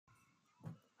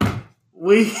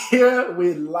We here,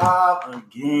 we live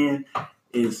again.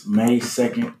 It's May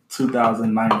 2nd,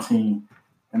 2019,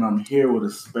 and I'm here with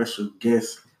a special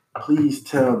guest. Please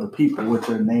tell the people what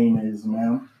your name is,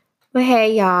 ma'am. Well,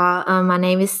 hey, y'all. My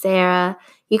name is Sarah.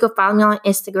 You can follow me on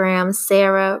Instagram,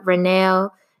 Sarah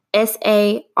Renell,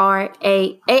 SARAAH,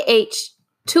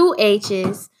 2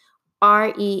 H's,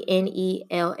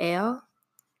 RENELL.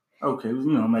 Okay,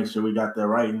 make sure we got that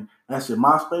right. That's your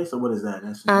MySpace, or what is that?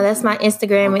 That's my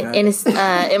Instagram, okay. and it's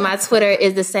and my Twitter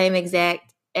is the same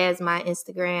exact as my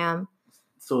Instagram.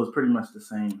 So it's pretty much the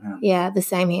same handle. Yeah, the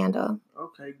same handle.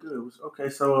 Okay, good. Okay,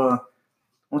 so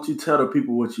why don't you tell the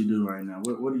people what you do right now?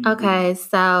 What do you do? Okay,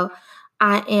 so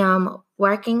I am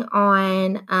working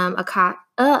on a podcast.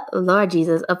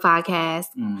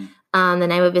 The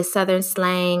name of it is Southern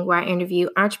Slang, where I interview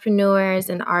entrepreneurs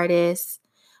and artists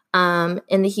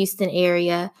in the Houston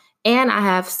area. And I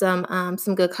have some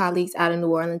good colleagues out in New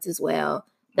Orleans as well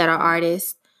that are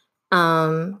artists.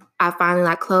 I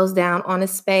finally closed down on a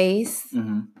space.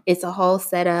 Mm-hmm. It's a whole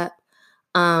setup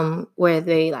where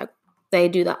they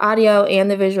do the audio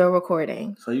and the visual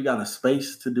recording. So you got a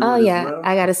space to do it as yeah, well?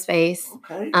 I got a space.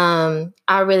 Okay.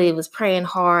 I really was praying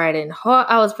hard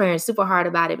I was praying super hard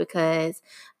about it because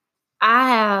I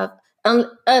have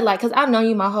because I've known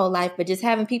you my whole life, but just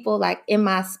having people in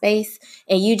my space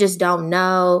and you just don't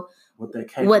know what they're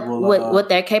capable of. What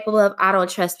they're capable of. I don't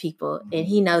trust people, mm-hmm. and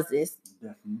he knows this.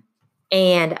 Definitely.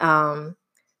 And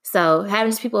so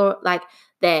having just people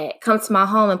that come to my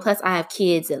home, and plus I have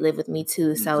kids that live with me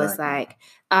too. So exactly. It's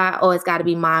I always got to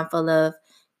be mindful of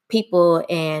people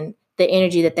and the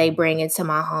energy that they bring into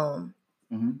my home.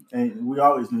 Mm-hmm. And we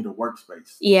always need a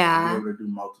workspace. Yeah. To be able to do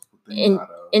multiple things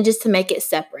and just to make it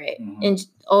separate, mm-hmm. and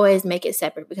always make it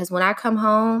separate, because when I come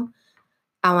home,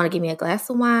 I want to give me a glass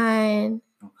of wine.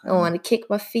 Okay. I want to kick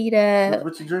my feet up.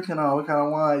 What you drinking on? What kind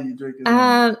of wine you drinking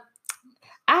on?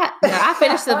 I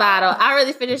finished the bottle. I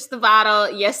really finished the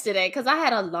bottle yesterday because I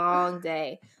had a long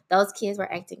day. Those kids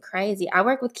were acting crazy. I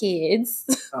work with kids.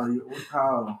 How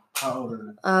old are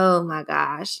they? Oh my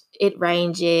gosh. It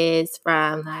ranges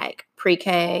from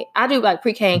pre-K. I do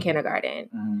pre-K and kindergarten.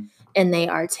 Mm-hmm. And they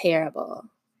are terrible.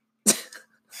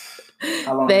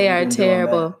 How long they are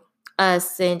terrible.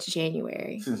 Since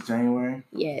January. Since January?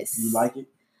 Yes. You like it?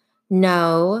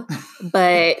 No,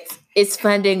 but it's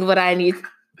funding what I need.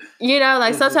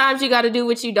 Sometimes you got to do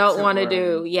what you don't want to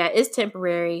do. Yeah, it's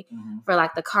temporary, mm-hmm. for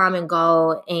the common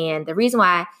goal. And the reason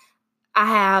why I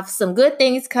have some good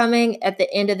things coming at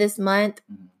the end of this month.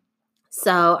 Mm-hmm.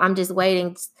 So I'm just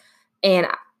waiting. And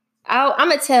I'm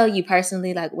going to tell you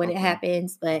personally, when it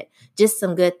happens, but just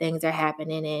some good things are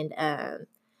happening. And,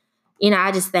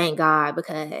 I just thank God,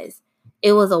 because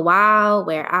it was a while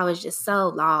where I was just so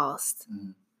lost.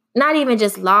 Mm-hmm. Not even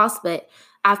just lost, but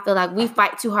I feel like we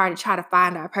fight too hard to try to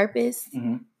find our purpose.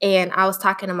 Mm-hmm. And I was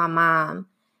talking to my mom,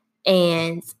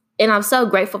 and I'm so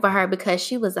grateful for her, because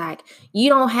she was like, you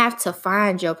don't have to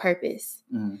find your purpose.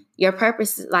 Mm-hmm. Your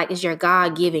purpose is your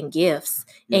God-given gifts.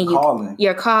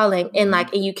 Your calling, mm-hmm.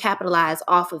 and you capitalize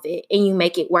off of it and you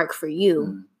make it work for you.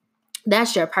 Mm-hmm.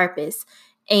 That's your purpose,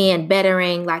 and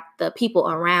bettering the people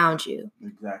around you.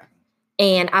 Exactly.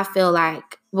 And I feel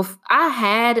like I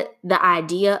had the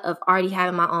idea of already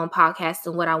having my own podcast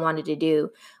and what I wanted to do,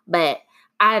 but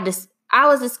I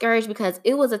was discouraged because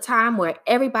it was a time where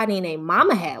everybody and their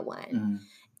mama had one. Mm-hmm.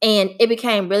 And it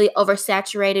became really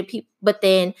oversaturated. But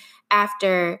then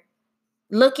after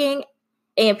looking,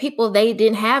 and people, they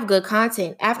didn't have good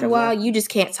content. After a while, you just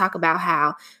can't talk about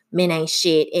how men ain't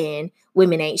shit and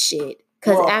women ain't shit.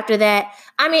 Because after that,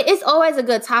 it's always a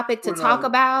good topic to talk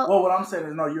about. Well, what I'm saying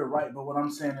is, no, you're right. But what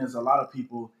I'm saying is, a lot of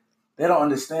people, they don't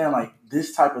understand,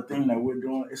 this type of thing that we're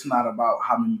doing, it's not about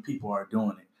how many people are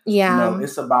doing it. Yeah.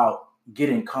 It's about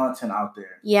getting content out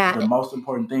there. Yeah. The most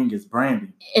important thing is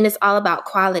branding. And it's all about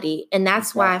quality. And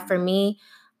that's why, for me,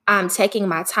 I'm taking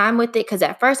my time with it. Because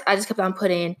at first, I just kept on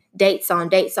putting dates on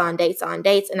dates on dates on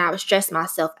dates. And I was stressing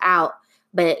myself out.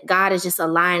 But God is just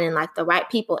aligning, the right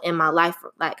people in my life,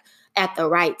 at the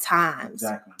right times.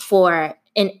 Exactly.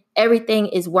 And everything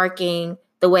is working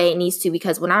the way it needs to,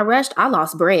 because when I rushed, I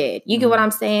lost bread. You mm-hmm. get what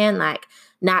I'm saying?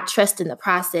 Not trusting the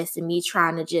process and me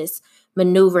trying to just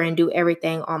maneuver and do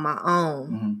everything on my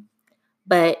own. Mm-hmm.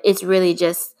 But it's really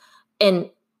just, and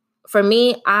for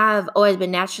me, I've always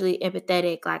been naturally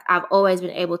empathetic. I've always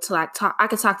been able to talk. I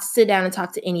could sit down and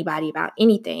talk to anybody about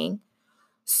anything.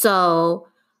 So,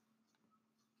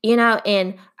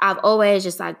 and I've always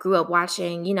just grew up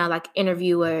watching,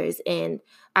 interviewers, and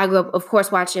I grew up, of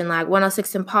course, watching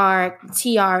 106 in Park,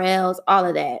 TRLs, all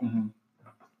of that. Mm-hmm.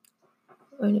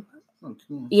 Okay.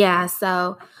 Yeah.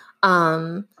 So,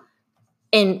 and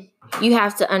you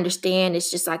have to understand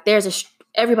it's just like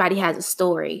everybody has a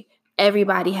story.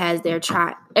 Everybody has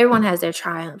everyone has their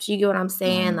triumphs. You get what I'm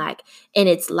saying? Like, in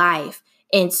its life.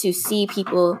 And to see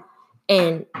people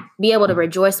and be able to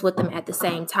rejoice with them at the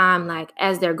same time, like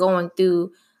as they're going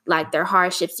through like their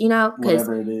hardships, because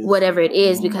whatever it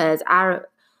is, because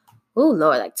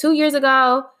Lord, like 2 years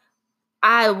ago,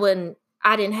 I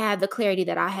didn't have the clarity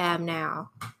that I have now.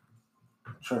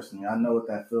 Trust me, I know what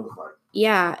that feels like.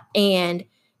 Yeah, and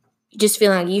just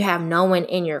feeling like you have no one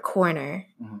in your corner,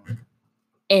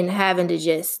 and having to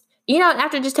just,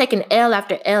 after just taking L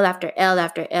after L after L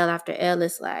after L after L,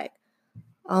 it's like,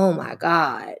 oh my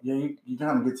God. Yeah, you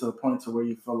kind of get to a point to where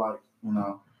you feel like,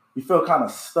 you feel kind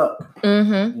of stuck,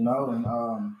 and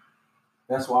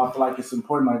that's why I feel like it's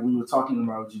important, like we were talking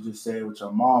about what you just said with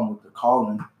your mom, with the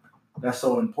calling. That's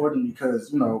so important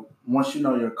because, once you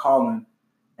know your calling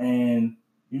and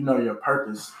you know your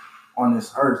purpose on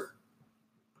this earth,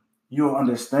 you'll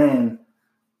understand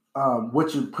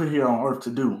what you put here on earth to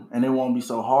do. And it won't be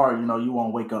so hard. You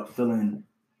won't wake up feeling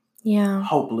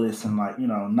hopeless and like,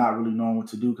 not really knowing what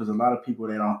to do, because a lot of people,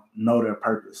 they don't know their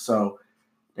purpose. So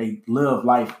they live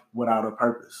life without a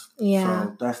purpose. Yeah.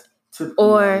 So that's typically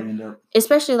or how they end up.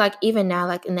 Especially like even now,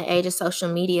 like in the age of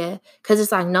social media, because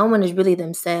it's like no one is really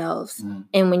themselves.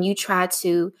 And when you try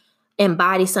to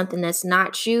embody something that's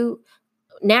not you,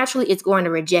 naturally it's going to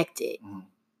reject it.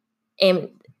 And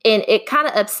it kind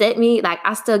of upset me. Like,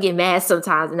 I still get mad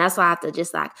sometimes. And that's why I have to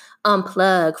just like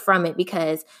unplug from it,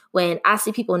 because when I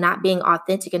see people not being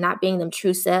authentic and not being their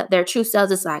true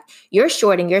selves, it's like you're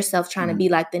shorting yourself trying to be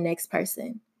like the next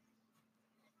person.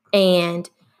 And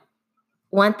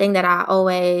one thing that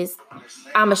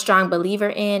I'm a strong believer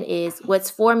in is what's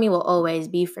for me will always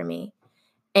be for me.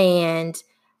 And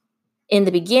in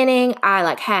the beginning, I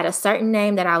like had a certain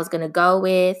name that I was going to go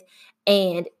with.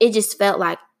 And it just felt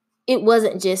like it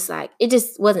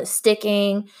just wasn't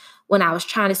sticking. When I was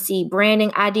trying to see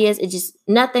branding ideas,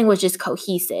 nothing was just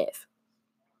cohesive.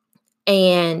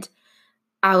 And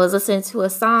I was listening to a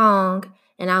song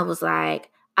and I was like,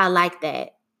 I like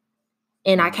that.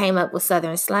 And I came up with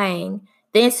Southern slang.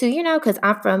 Then too, because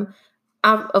I'm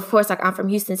from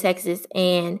Houston, Texas,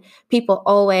 and people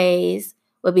always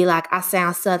would be like, I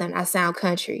sound Southern, I sound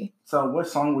country. So what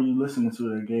song were you listening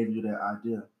to that gave you that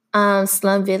idea?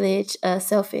 Slum Village,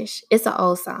 Selfish. It's an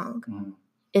old song.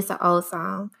 It's an old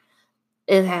song.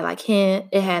 It had like him,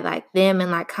 it had like them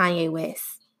and like Kanye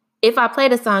West. If I play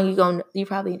the song, you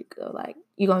probably go like,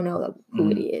 you gonna know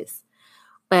who it is.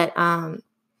 But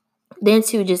then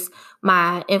too, just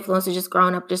my influence is just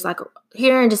growing up, just like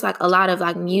hearing just like a lot of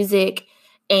like music.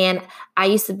 And I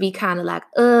used to be kind of like,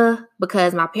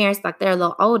 because my parents, like they're a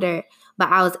little older, but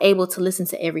I was able to listen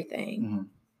to everything.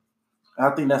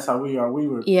 I think that's how we are. We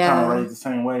were kind of raised the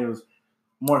same way. It was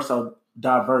more so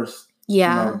diverse.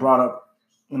 Brought up,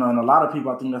 and a lot of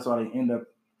people, I think that's why they end up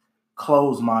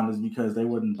closed-minded, is because they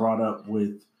weren't brought up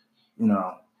with,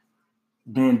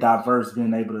 being diverse,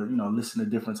 being able to, listen to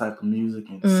different type of music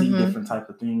and see different type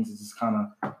of things. It's just kind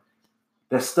of,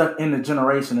 they're stuck in the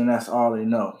generation and that's all they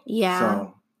know. Yeah.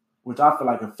 So, which I feel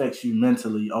like affects you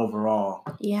mentally overall.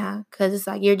 Yeah, because it's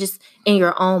like you're just in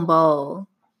your own bowl.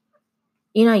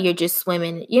 You're just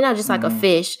swimming, just like a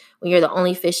fish when you're the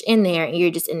only fish in there and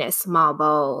you're just in that small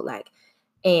bowl. Like,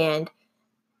 and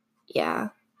yeah,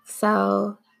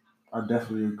 so. I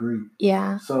definitely agree.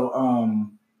 Yeah. So,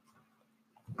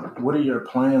 what are your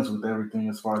plans with everything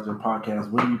as far as your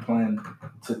podcast? What do you plan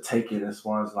to take it as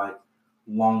far as like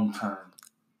long term?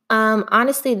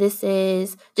 Honestly, this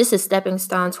is just a stepping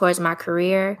stone towards my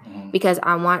career because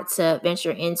I want to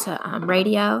venture into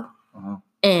radio.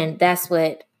 And that's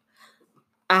what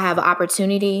I have an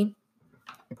opportunity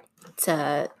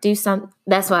to do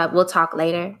that's why we'll talk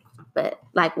later. But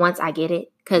like once I get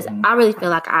it, because I really feel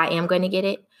like I am going to get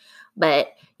it.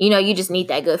 But, you just need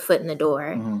that good foot in the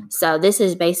door. So this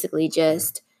is basically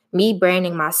just me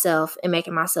branding myself and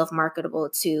making myself marketable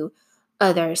to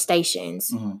other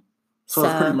stations. So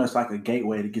it's pretty much like a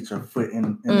gateway to get your foot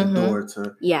in the door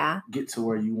to get to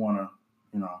where you want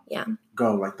to,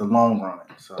 go, like the long run.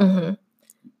 So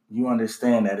you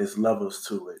understand that it's levels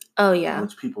to it. Oh, yeah.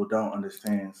 Which people don't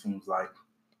understand, seems like.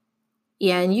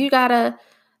 Yeah, and you gotta,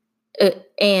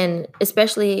 and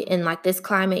especially in like this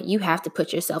climate, you have to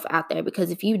put yourself out there,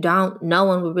 because if you don't, no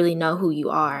one will really know who you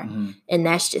are. And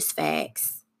that's just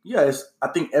facts. Yeah, I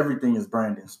think everything is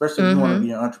branding, especially if you want to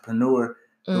be an entrepreneur.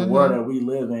 The world that we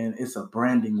live in, it's a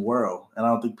branding world. And I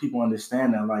don't think people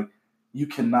understand that. Like, you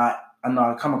cannot, I know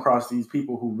I come across these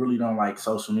people who really don't like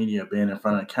social media, being in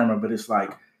front of the camera, but it's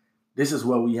like, this is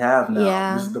what we have now.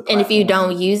 Yeah. This is the and if you platform.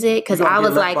 don't use it, because You're gonna I get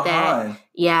was left like behind. that.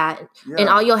 Yeah. And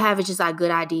all you'll have is just like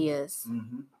good ideas.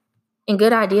 Mhm. And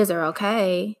good ideas are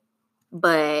okay.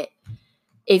 But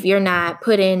if you're not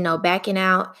putting no backing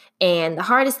out, and the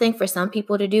hardest thing for some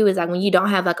people to do is like when you don't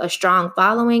have like a strong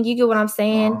following, you get what I'm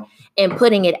saying? Uh-huh. And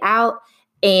putting it out.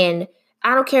 And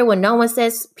I don't care what no one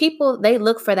says. People, they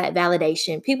look for that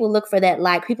validation. People look for that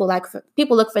like. People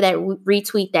look for that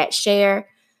retweet, that share.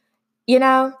 You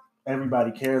know?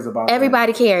 Everybody cares about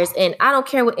Everybody cares. And I don't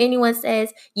care what anyone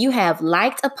says. You have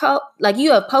liked a post, like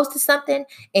you have posted something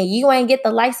and you ain't get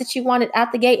the likes that you wanted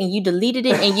out the gate and you deleted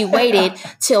it and you waited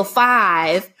till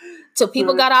 5 till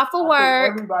people got off of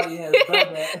work. Everybody has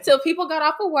done that. Till people got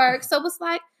off of work. So it's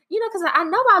like, because I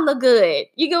know I look good.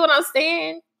 You get what I'm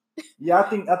saying? Yeah, I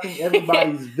think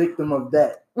everybody's victim of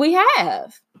that. We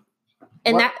have.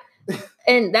 And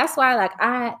that's why like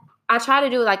I try to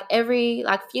do like every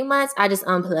like few months, I just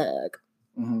unplug.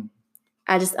 Mm-hmm.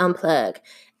 I just unplug.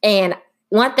 And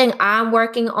one thing I'm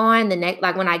working on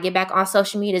like when I get back on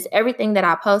social media is everything that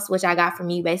I post, which I got from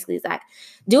you basically is like,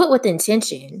 do it with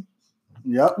intention.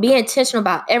 Yep. Be intentional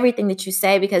about everything that you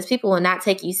say because people will not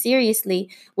take you seriously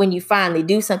when you finally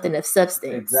do something of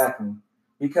substance. Exactly.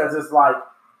 Because it's like,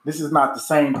 this is not the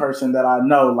same person that I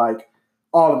know. Like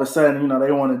all of a sudden,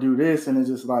 they want to do this and it's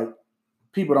just like,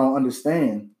 people don't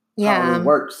understand how it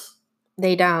works.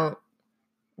 They don't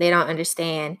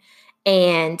understand.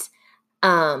 And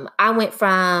I went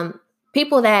from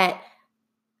people had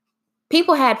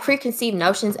preconceived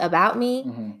notions about me.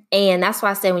 Mm-hmm. And that's why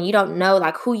I said when you don't know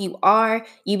like who you are,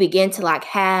 you begin to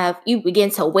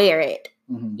wear it.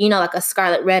 Mm-hmm. Like a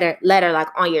scarlet letter like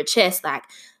on your chest, like,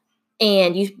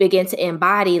 and you begin to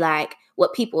embody like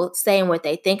what people say and what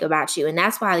they think about you. And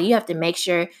that's why you have to make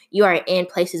sure you are in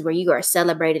places where you are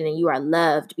celebrated and you are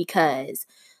loved because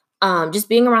just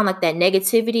being around like that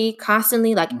negativity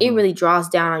constantly, like it really draws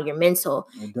down on your mental,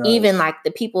 even like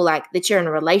the people like that you're in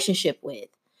a relationship with.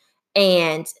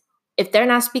 And if they're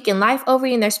not speaking life over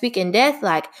you and they're speaking death,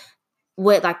 like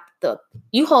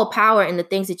you hold power in the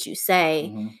things that you say.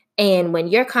 Mm-hmm. And when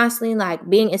you're constantly like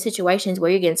being in situations where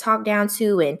you're getting talked down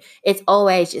to and it's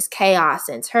always just chaos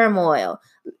and turmoil,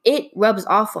 it rubs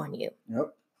off on you.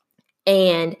 Yep.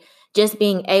 And just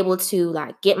being able to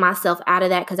like get myself out of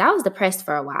that because I was depressed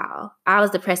for a while. I was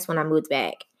depressed when I moved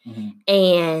back. Mm-hmm.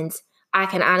 And I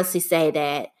can honestly say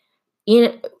that,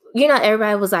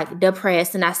 everybody was like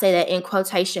depressed. And I say that in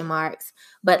quotation marks.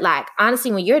 But like,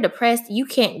 honestly, when you're depressed, you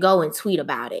can't go and tweet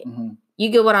about it. Mm-hmm. You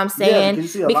get what I'm saying? Yeah, because you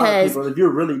see a lot of people, if you're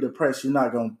really depressed, you're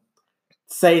not going to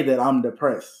say that I'm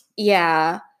depressed.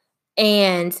 Yeah.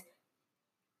 And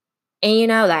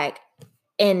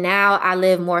and now I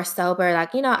live more sober.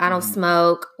 Like, I don't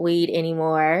smoke weed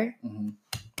anymore. Mm-hmm.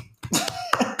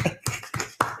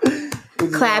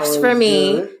 Claps for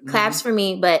me. Mm-hmm. Claps for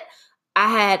me. But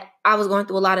I was going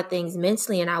through a lot of things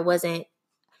mentally and I wasn't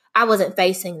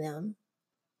facing them.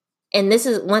 And this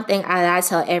is one thing I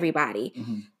tell everybody.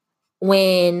 Mm-hmm.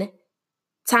 When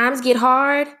times get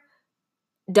hard,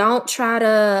 don't try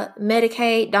to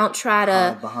medicate. Don't try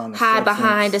to hide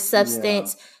behind a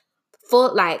substance.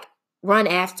 Yeah. Run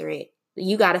after it.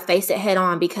 You got to face it head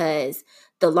on because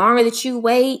the longer that you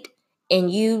wait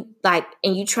and you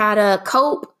try to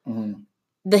cope, mm-hmm.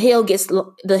 the hill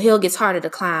gets harder to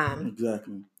climb.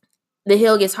 Exactly. The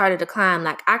hill gets harder to climb.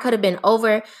 Like I could have been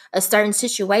over a certain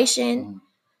situation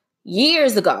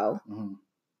years ago,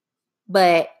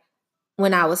 but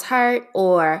when I was hurt,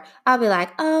 or I'll be like,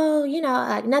 oh,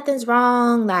 like nothing's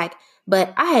wrong. Like,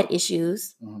 but I had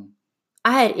issues. Mm-hmm.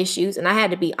 I had issues and I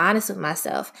had to be honest with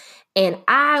myself. And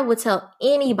I would tell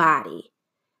anybody,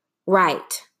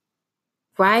 write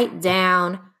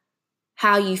down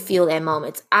how you feel at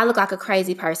moments. I look like a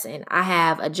crazy person. I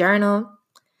have a journal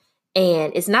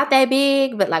and it's not that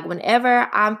big, but like whenever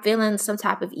I'm feeling some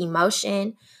type of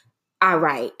emotion, I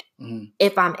write. Mm-hmm.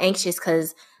 If I'm anxious,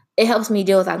 because it helps me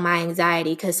deal with like my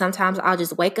anxiety. Because sometimes I'll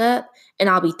just wake up and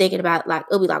I'll be thinking about like,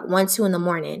 it'll be like 1, 2 in the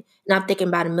morning and I'm thinking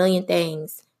about a million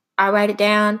things. I write it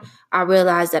down. I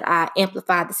realize that I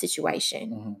amplified the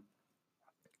situation. Mm-hmm.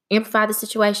 Amplify the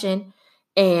situation.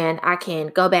 And I can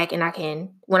go back and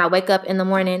when I wake up in the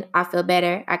morning, I feel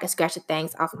better. I can scratch the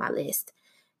things off my list.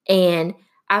 And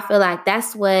I feel like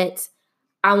that's what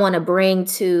I want to bring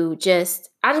to I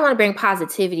just want to bring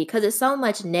positivity because there's so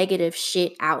much negative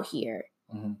shit out here.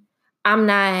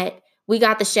 Mm-hmm. We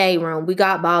got the shade room. We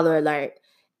got baller alert.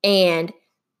 And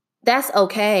that's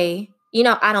okay.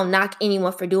 I don't knock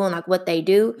anyone for doing like what they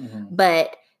do,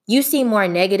 but you see more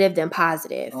negative than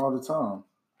positive. All the time.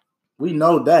 We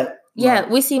know that. Yeah,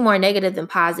 we see more negative than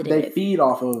positive. They feed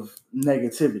off of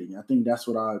negativity. I think that's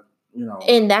what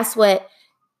And that's what,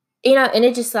 and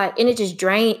it just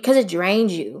because it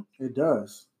drains you. It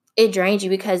does. It drains you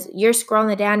because you're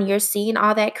scrolling down and you're seeing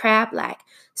all that crap, like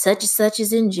such and such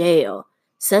is in jail,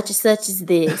 such and such is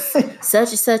this, such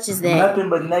and such is that. Nothing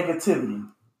but negativity.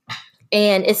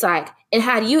 And it's like, and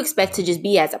how do you expect to just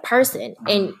be as a person?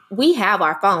 And we have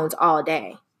our phones all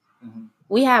day. Mm-hmm.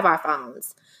 We have our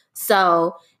phones.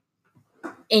 So,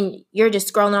 and you're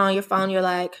just scrolling on your phone, you're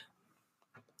like,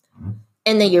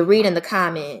 and then you're reading the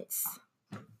comments.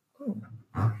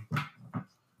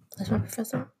 That's my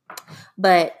professor.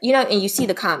 But, and you see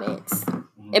the comments.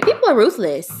 And people are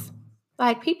ruthless.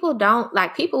 Like, people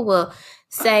will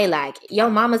say, like, your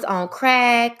mama's on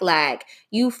crack. Like,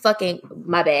 you fucking,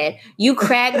 my bad. You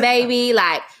crack, baby.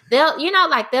 Like,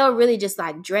 they'll really just,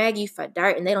 like, drag you for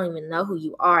dirt. And they don't even know who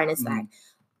you are. And it's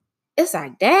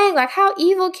like, dang, like, how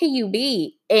evil can you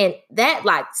be? And that,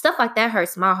 like, stuff like that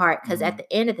hurts my heart. Because at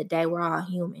the end of the day, we're all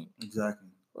human. Exactly.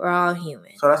 We're all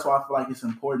human. So that's why I feel like it's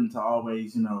important to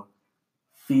always,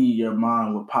 feed your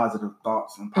mind with positive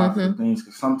thoughts and positive things,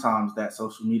 because sometimes that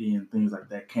social media and things like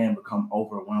that can become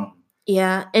overwhelming.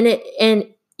 Yeah, and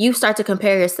you start to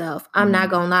compare yourself. I'm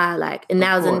not gonna lie, like, and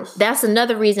that's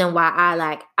another reason why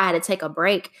I had to take a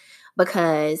break,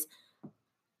 because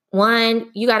one,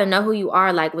 you got to know who you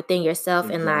are, like, within yourself,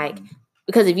 and like,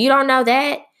 because if you don't know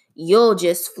that, you'll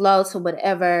just flow to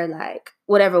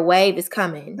whatever wave is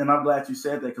coming. And I'm glad you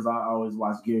said that, because I always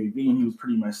watch Gary Vee, and he was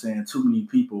pretty much saying too many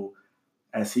people,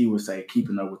 as he would say,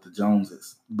 keeping up with the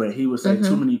Joneses. But he would say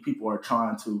too many people are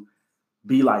trying to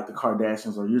be like the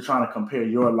Kardashians, or you're trying to compare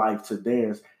your life to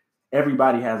theirs.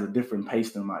 Everybody has a different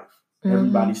pace in life.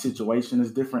 Everybody's situation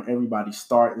is different. Everybody's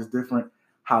start is different.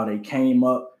 How they came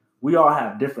up. We all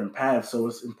have different paths. So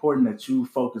it's important that you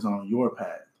focus on your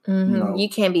path. You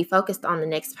can't be focused on the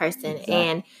next person. Exactly.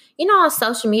 And, on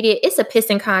social media, it's a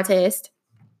pissing contest.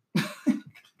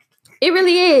 It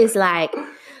really is. Like,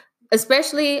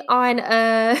 especially on,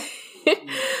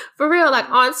 for real, like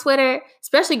on Twitter,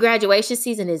 especially graduation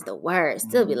season is the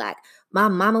worst. They'll be like, my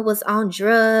mama was on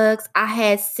drugs. I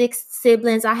had 6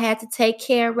 siblings I had to take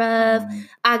care of.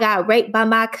 I got raped by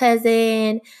my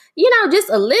cousin. Just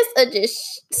a list of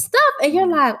just stuff. And you're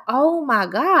like, oh my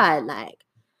God. Like,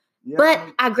 but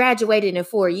I graduated in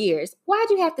 4 years. Why'd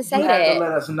you have to say that? You have to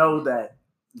let us know that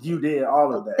you did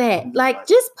all of that.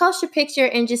 Just post your picture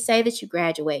and just say that you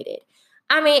graduated.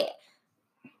 I mean,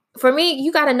 for me,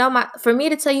 you got to know for me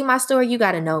to tell you my story, you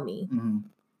got to know me.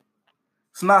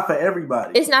 It's not for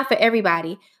everybody. It's not for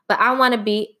everybody. But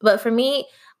for me,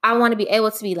 I want to be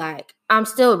able to be like, I'm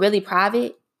still really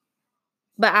private,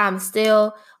 but I'm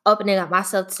still opening up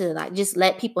myself to like, just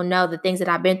let people know the things that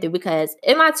I've been through, because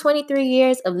in my 23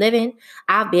 years of living,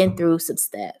 I've been through some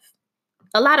stuff.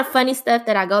 A lot of funny stuff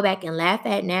that I go back and laugh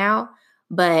at now,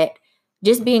 but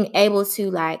just being able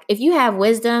to, like, if you have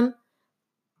wisdom,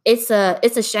 it's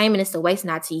a shame and it's a waste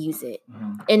not to use it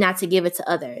and not to give it to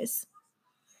others.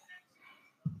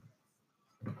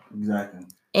 Exactly.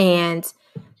 And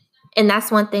that's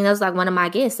one thing that was like one of my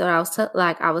gifts that I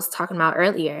was talking about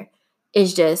earlier,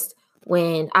 is just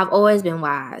when I've always been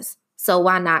wise. So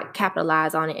why not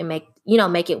capitalize on it and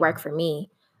make it work for me?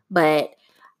 But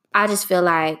I just feel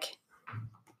like,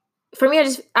 for me,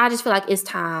 I just feel like it's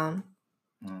time.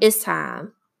 It's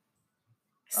time.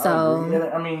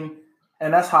 So I mean,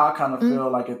 and that's how I kind of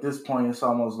feel like at this point. It's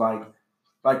almost like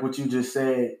what you just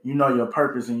said. You know your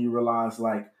purpose, and you realize,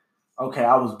 like, okay,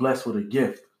 I was blessed with a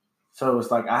gift. So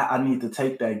it's like I need to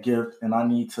take that gift, and I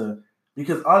need to,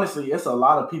 because honestly, it's a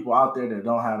lot of people out there that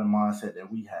don't have the mindset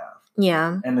that we have.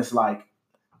 Yeah. And it's like,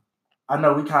 I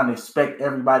know we kind of expect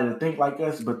everybody to think like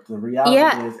us, but the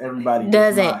reality is everybody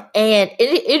doesn't. And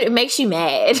it makes you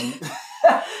mad.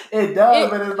 It does,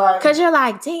 but it's like, because you're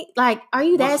like, dang, like, are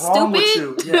you that stupid? With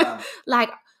you? Yeah. Like,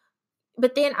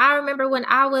 but then I remember when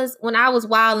I was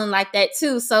wilding like that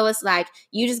too. So it's like,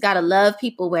 you just gotta love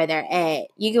people where they're at.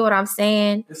 You get what I'm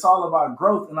saying? It's all about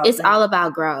growth. And it's all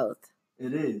about growth.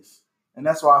 It is. And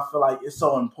that's why I feel like it's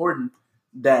so important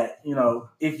that,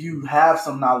 if you have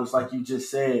some knowledge, like you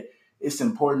just said, it's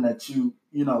important that you,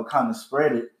 kind of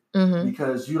spread it,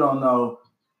 because you don't know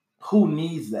who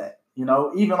needs that.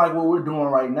 Even like what we're doing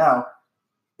right now,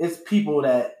 it's people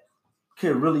that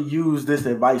could really use this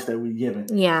advice that we're giving.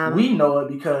 Yeah. We know it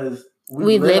because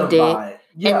we lived it.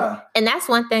 Yeah. And that's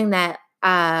one thing that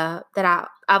I've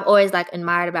always like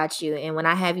admired about you. And when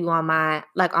I have you on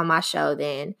my show,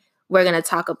 then we're going to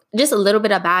talk just a little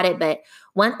bit about it. But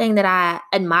one thing that I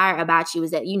admire about you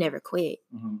is that you never quit.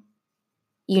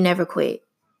 You never quit.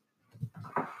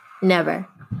 Never.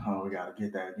 Oh, we gotta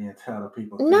get that again. Tell the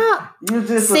people. No, you're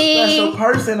just a special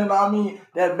person, and I mean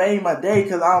that made my day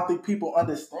because I don't think people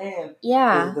understand.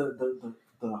 Yeah.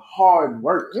 The hard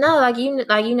work. No, like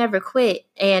you never quit,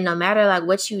 and no matter like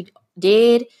what you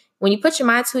did, when you put your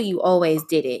mind to it, you always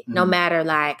did it. No matter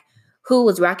like who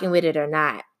was rocking with it or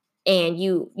not, and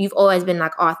you've always been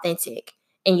like authentic,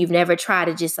 and you've never tried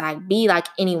to just like be like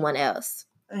anyone else.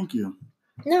 Thank you.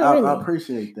 No, really. I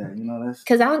appreciate that. You know, that's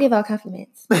because I don't give out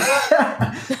compliments.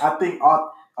 I think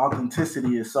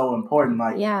authenticity is so important.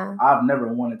 Like, I've never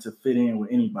wanted to fit in with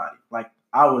anybody. Like,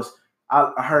 I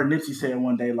heard Nipsey say it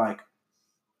one day. Like,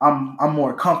 I'm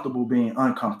more comfortable being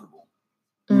uncomfortable.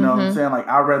 You know what I'm saying? Like,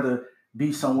 I'd rather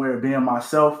be somewhere being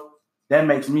myself. That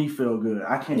makes me feel good.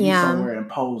 I can't be somewhere and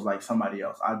pose like somebody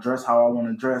else. I dress how I want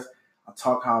to dress. I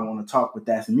talk how I want to talk, but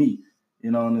that's me. You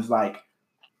know, and it's like,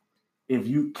 if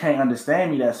you can't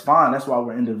understand me, that's fine. That's why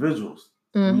we're individuals.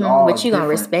 But you gonna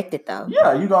respect it though.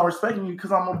 Yeah, you gonna respect me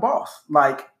because I'm a boss.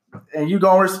 Like, and you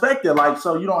gonna respect it. Like,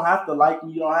 so you don't have to like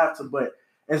me. You don't have to. But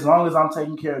as long as I'm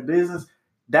taking care of business,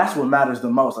 that's what matters the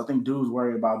most. I think dudes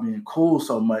worry about being cool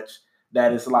so much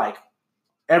that it's like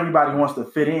everybody wants to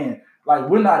fit in. Like,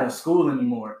 we're not in school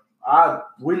anymore.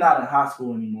 We're not in high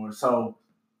school anymore. So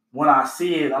when I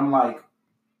see it, I'm like,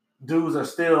 dudes are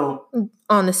still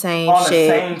on the same the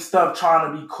same stuff,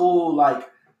 trying to be cool, like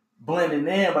blending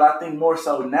in. But I think more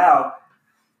so now,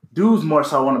 dudes more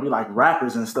so want to be like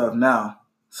rappers and stuff now.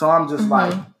 So I'm just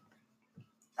like,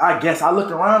 I guess I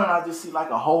look around and I just see like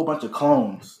a whole bunch of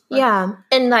clones. Like, yeah,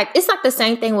 and like it's like the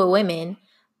same thing with women.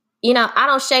 You know, I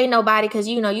don't shade nobody because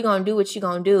you know you're gonna do what you're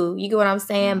gonna do. You get what I'm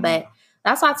saying? But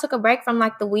that's why I took a break from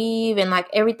like the weave and like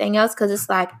everything else because it's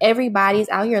like everybody's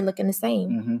out here looking the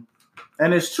same.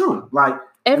 And it's true. Like,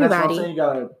 everybody. That's what I'm saying. You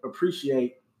gotta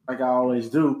appreciate, like I always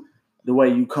do, the way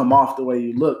you come off, the way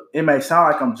you look. It may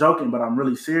sound like I'm joking, but I'm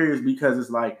really serious because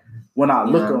it's like when I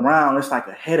look around, it's like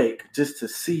a headache just to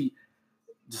see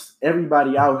just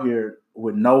everybody out here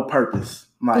with no purpose.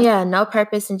 Like, no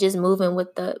purpose and just moving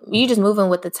with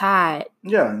the tide.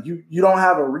 Yeah, you don't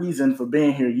have a reason for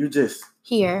being here. You just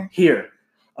here.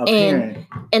 And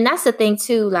that's the thing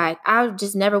too. Like, I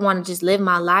just never want to just live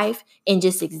my life and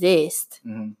just exist.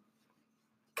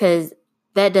 Because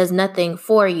that does nothing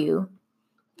for you.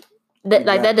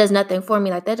 That does nothing for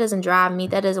me. Like, that doesn't drive me.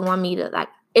 That doesn't want me to, like,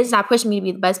 it's not pushing me to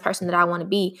be the best person that I want to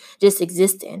be, just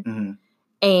existing.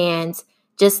 And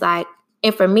just like,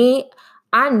 and for me,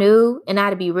 I knew, and I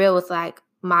had to be real with like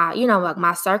my, like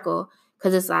my circle.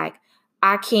 Because it's like,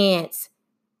 I can't,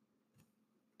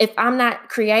 if I'm not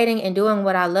creating and doing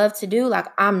what I love to do, like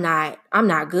I'm not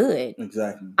good.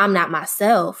 Exactly. I'm not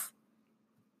myself.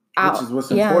 Which is what's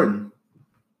important.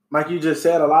 Like you just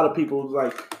said, a lot of people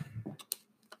like,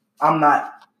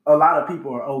 a lot of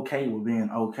people are okay with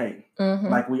being okay.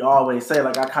 Like we always say,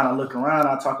 like I kind of look around,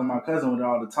 I talk to my cousin with it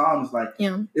all the time. It's like,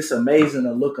 it's amazing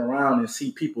to look around and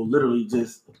see people literally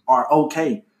just are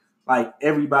okay. Like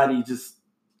everybody just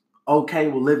okay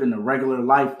with living a regular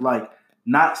life. Like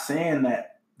not saying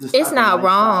that. It's not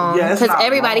wrong. Because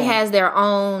everybody has their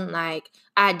own like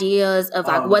ideas of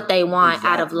like what they want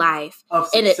out of life. Of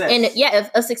success.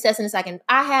 Of success. And it's like,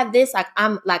 I have this, like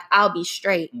I'm like, I'll be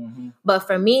straight. But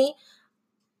for me,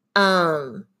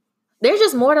 there's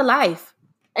just more to life.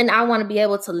 And I want to be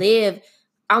able to live.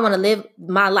 I want to live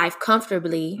my life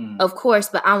comfortably, of course,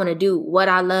 but I want to do what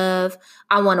I love.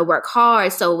 I want to work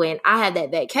hard. So when I have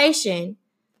that vacation,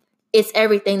 it's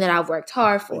everything that I've worked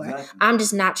hard for. Exactly. I'm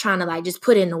just not trying to like just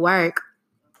put in the work.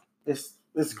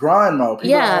 It's grind though.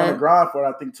 People don't want to grind for it.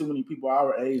 I think too many people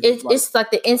our age. It's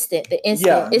like the instant. It's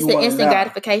the instant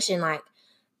gratification. Like,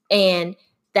 and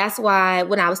that's why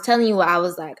when I was telling you, I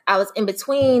was in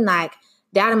between, like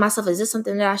doubting myself. Is this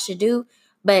something that I should do?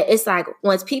 But it's like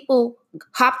once people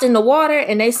hopped in the water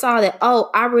and they saw that, oh,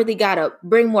 I really got to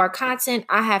bring more content.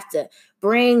 I have to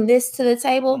bring this to the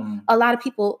table. A lot of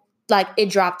people, like, it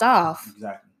dropped off.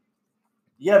 Exactly.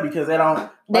 Yeah, because they don't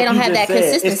have that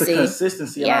consistency. It's the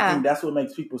consistency. And I think that's what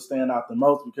makes people stand out the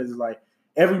most because it's like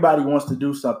everybody wants to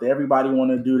do something. Everybody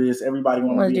want to do this. Everybody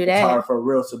want to be a guitar for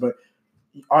real. So, but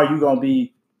are you going to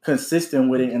be consistent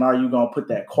with it and are you going to put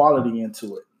that quality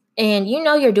into it? And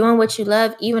you're doing what you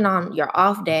love even on your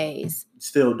off days.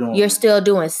 You're still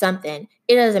doing something.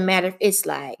 It doesn't matter if it's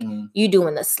like you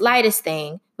doing the slightest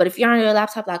thing. But if you're on your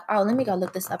laptop like, oh, let me go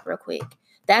look this up real quick.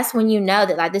 That's when you know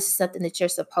that like this is something that you're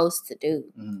supposed to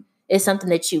do. It's something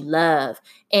that you love.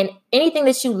 And anything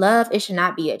that you love, it should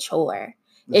not be a chore.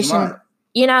 It shouldn't,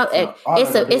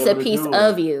 it's a piece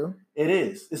of you. It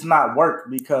is. It's not work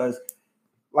because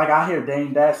like I hear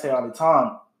Dame Dad say all the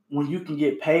time, when you can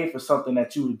get paid for something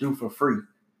that you would do for free,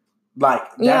 Like,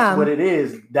 that's what it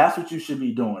is. That's what you should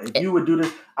be doing. If you would do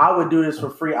this, I would do this for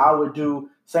free. I would do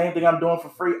same thing I'm doing for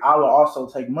free. I would also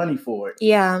take money for it.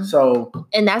 Yeah. So,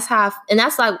 and that's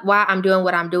like why I'm doing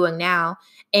what I'm doing now.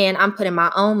 And I'm putting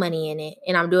my own money in it.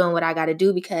 And I'm doing what I got to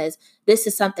do because this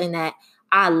is something that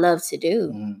I love to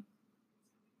do. Mm-hmm.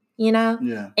 You know?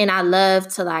 Yeah. And I love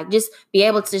to like just be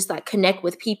able to just like connect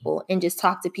with people and just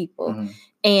talk to people. Mm-hmm.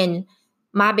 And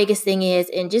my biggest thing is,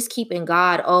 and just keeping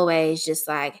God always just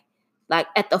like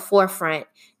at the forefront.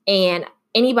 And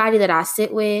anybody that I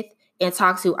sit with and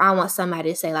talk to, I want somebody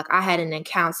to say, like, I had an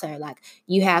encounter, like,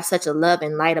 you have such a love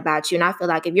and light about you. And I feel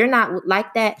like if you're not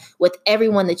like that with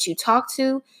everyone that you talk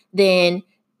to, then,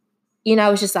 you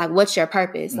know, it's just like, what's your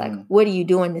purpose? Like, what are you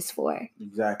doing this for?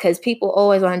 Exactly. Because people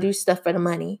always want to do stuff for the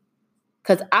money.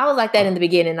 Because I was like that in the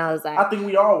beginning. I was like, I think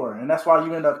we all were. And that's why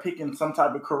you end up picking some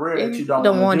type of career that you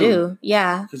don't want to do.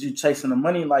 Yeah. Because you're chasing the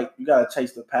money. Like, you got to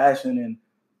chase the passion, and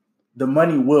the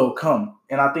money will come.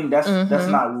 And I think that's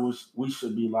not what we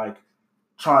should be like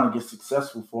trying to get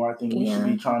successful for. I think we should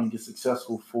be trying to get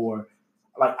successful for,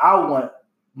 like, I want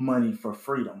money for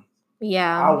freedom.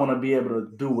 Yeah. I want to be able to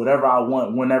do whatever I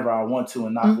want whenever I want to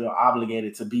and not feel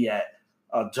obligated to be at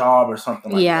a job or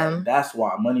something like that. That's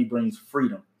why money brings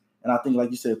freedom. And I think, like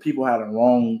you said, people had the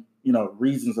wrong,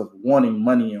 reasons of wanting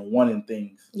money and wanting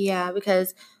things. Yeah,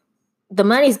 because the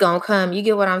money's going to come. You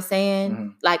get what I'm saying? Mm-hmm.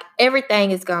 Like,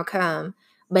 everything is going to come.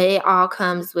 But it all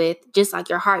comes with just like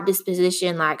your heart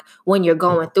disposition, like when you're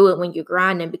going through it, when you're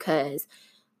grinding. Because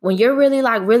when you're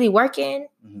really working,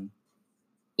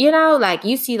 like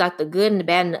you see like the good and the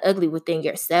bad and the ugly within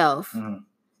yourself.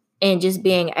 And just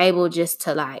being able just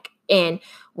to like, and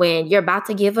when you're about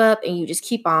to give up and you just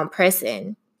keep on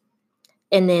pressing.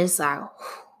 And then it's like,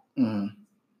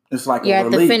 it's like you're a at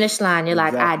relief. The finish line. You're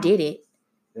like, I did it.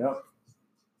 Yep.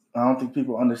 I don't think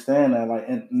people understand that. Like,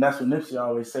 and that's what Nipsey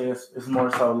always says. It's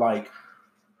more so like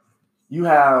you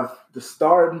have the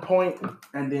starting point,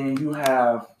 and then you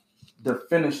have the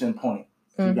finishing point.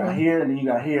 So you got here, and then you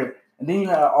got here, and then you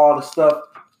have all the stuff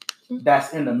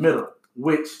that's in the middle,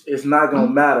 which is not gonna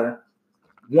matter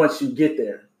once you get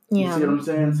there. You see what I'm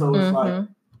saying? So it's like,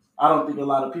 I don't think a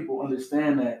lot of people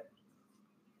understand that.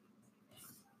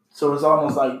 So it's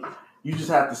almost like you just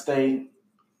have to stay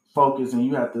focused, and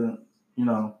you have to,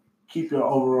 keep your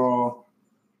overall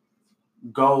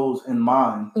goals in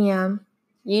mind. Yeah.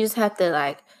 You just have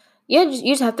to you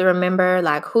just have to remember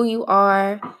like who you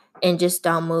are, and just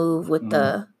don't move with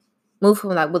move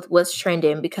from like with what's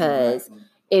trending, because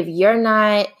if you're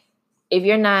not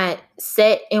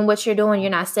set in what you're doing, you're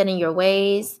not set in your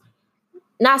ways.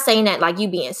 Not saying that like you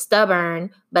being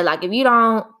stubborn, but like if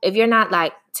you're not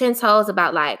like 10 toes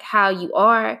about like how you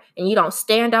are, and you don't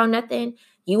stand on nothing,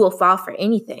 you will fall for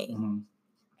anything.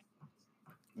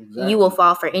 Exactly. You will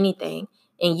fall for anything.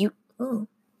 And you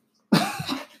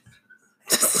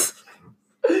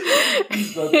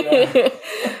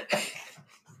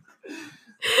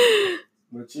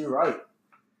But you're right.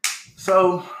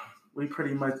 So we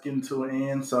pretty much getting to an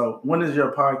end. So when is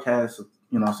your podcast,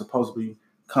 supposed to be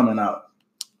coming out?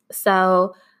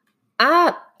 So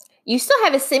you still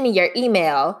haven't sent me your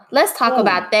email. Let's talk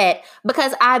about that,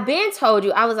 because I've been told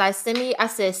you. I was like, send me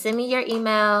your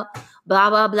email,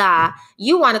 blah, blah, blah.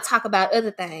 You want to talk about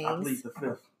other things. I plead the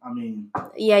fifth. I mean.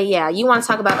 Yeah. You want to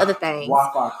talk about other things.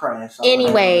 Wi-Fi crash.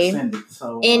 Anyway,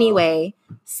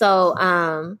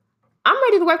 I'm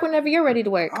ready to work whenever you're ready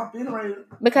to work. I've been ready.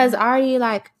 Because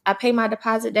I pay my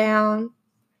deposit down.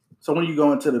 So when you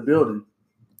go into the building?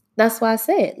 That's why I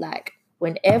said, like,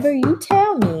 whenever you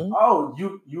tell me. Oh,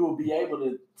 you will be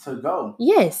able to go.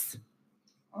 Yes.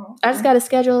 Oh, okay. I just got to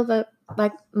schedule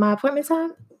my appointment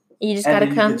time. You just got to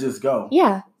come. You can just go.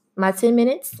 Yeah. My 10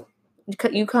 minutes.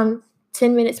 You come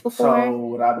 10 minutes before. So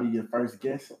would I be your first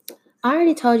guest? I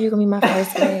already told you you're going to be my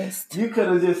first guest. You could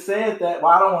have just said that.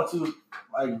 Well, I don't want you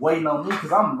waiting on me,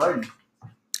 because I'm ready.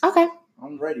 Okay.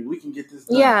 I'm ready. We can get this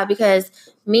done. Yeah, because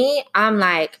I'm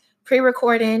like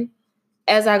pre-recording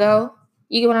as I go.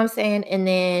 You get what I'm saying? And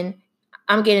then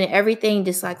I'm getting everything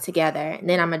just like together. And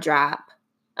then I'm going to drop.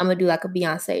 I'm going to do like a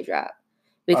Beyonce drop.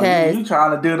 Because you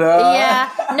trying to do that?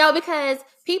 Yeah. No, because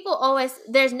people always,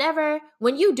 there's never,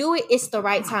 when you do it, it's the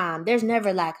right time. There's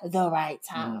never like the right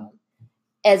time,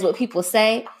 as what people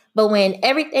say. But when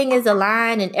everything is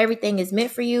aligned and everything is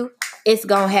meant for you, it's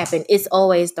going to happen. It's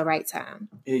always the right time.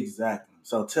 Exactly.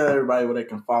 So tell everybody where they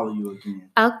can follow you again.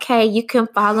 Okay. You can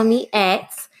follow me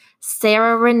at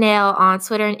Sarah Renell on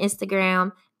Twitter and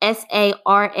Instagram.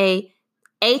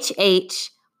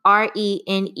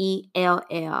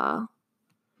 SarahHHRenell.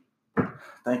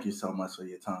 Thank you so much for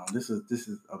your time. This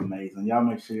is amazing. Y'all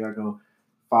make sure y'all go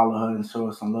follow her and show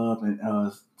her some love and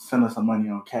send her some money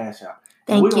on Cash App.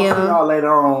 Thank We're going to you. see y'all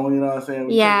later on. You know what I'm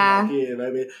saying? Yeah.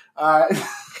 Baby. All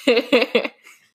right.